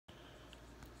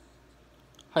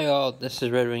Hi all, this is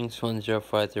Red Wings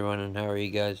 10531 and how are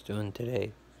you guys doing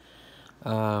today?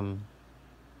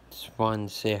 Just wanted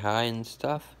to say hi and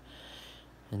stuff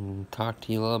and talk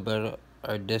to you a little bit about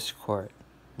our Discord.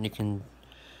 You can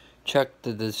check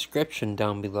the description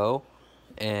down below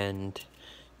and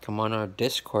come on our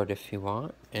Discord if you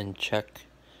want and check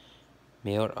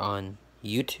me out on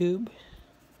YouTube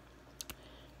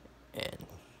and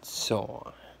so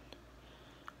on.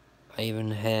 I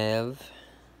even have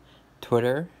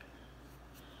Twitter,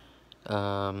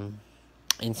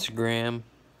 Instagram.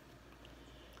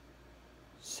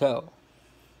 So,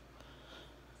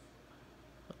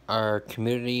 our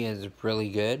community is really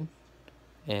good,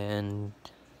 and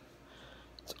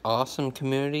it's awesome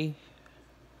community.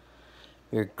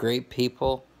 We're great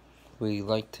people. We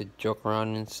like to joke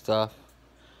around and stuff,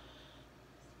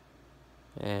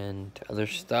 and other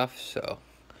stuff, so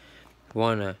if you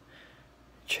wanna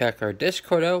check our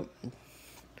Discord out,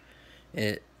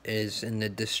 it is in the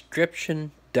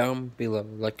description down below,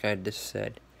 like I just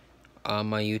said, on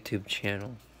my YouTube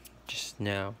channel, just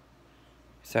now.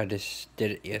 So I just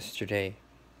did it yesterday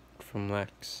from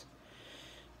Lex.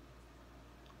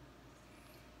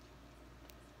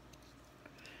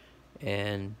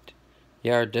 And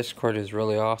yeah, our Discord is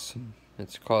really awesome.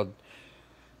 It's called,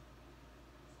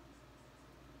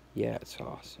 yeah, it's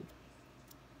awesome.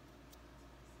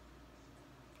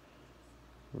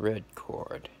 Red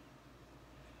Cord.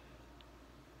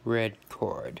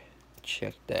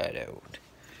 Check that out.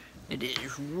 It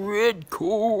is Red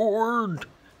Cord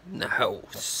in the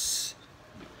house.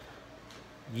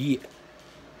 Yeah.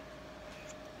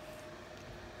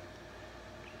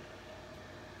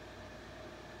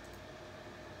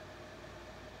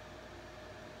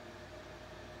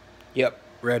 Yep,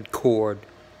 Red Cord.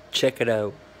 Check it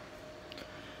out.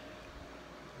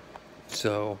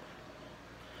 So,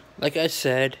 like I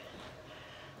said,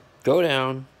 go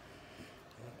down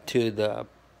to the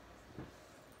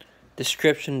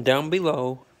description down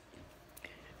below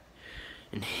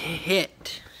and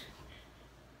hit,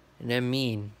 and I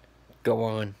mean, go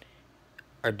on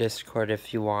our Discord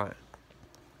if you want.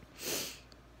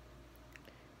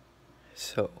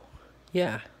 So,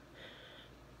 yeah.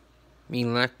 Me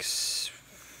and Lex,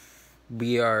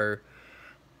 we are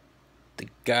the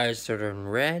guys that are in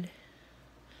red.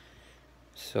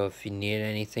 So if you need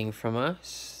anything from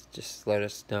us, just let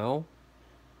us know.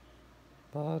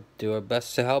 I'll do our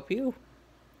best to help you.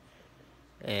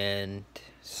 And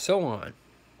so on.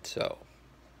 So,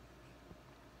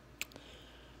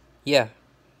 yeah.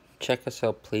 Check us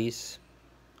out, please.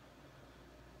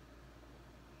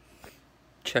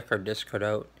 Check our Discord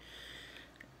out.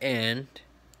 And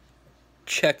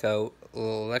check out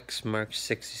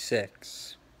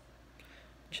LexMark66.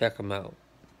 Check them out.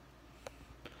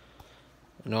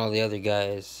 And all the other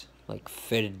guys, like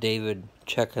Fitted David,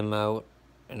 check him out.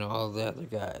 And all the other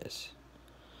guys.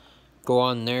 Go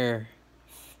on their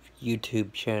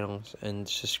YouTube channels and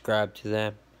subscribe to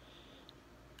them.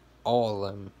 All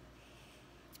of them.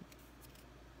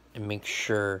 And make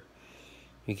sure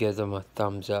you give them a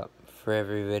thumbs up for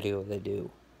every video they do.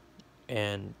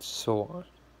 And so on.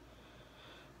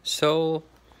 So,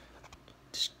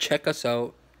 just check us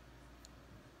out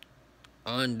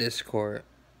on Discord.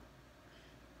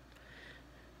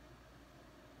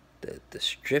 The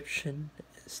description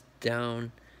is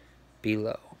down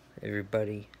below,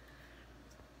 everybody.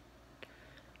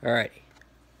 Alrighty.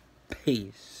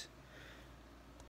 Peace.